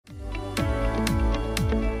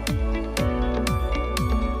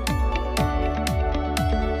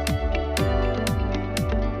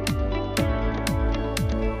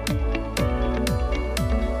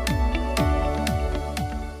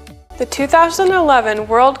2011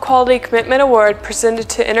 World Quality Commitment Award presented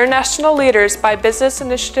to international leaders by Business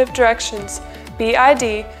Initiative Directions,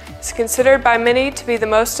 BID, is considered by many to be the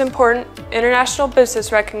most important international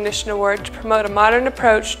business recognition award to promote a modern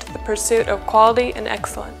approach to the pursuit of quality and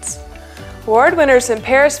excellence. Award winners in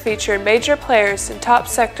Paris featured major players in top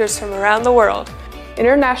sectors from around the world.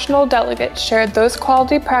 International delegates shared those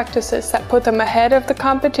quality practices that put them ahead of the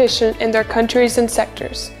competition in their countries and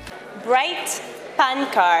sectors. Bright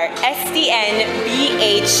Panca Sdn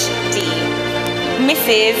Bhd,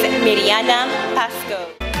 Mrs. Mariana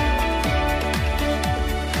Pasco.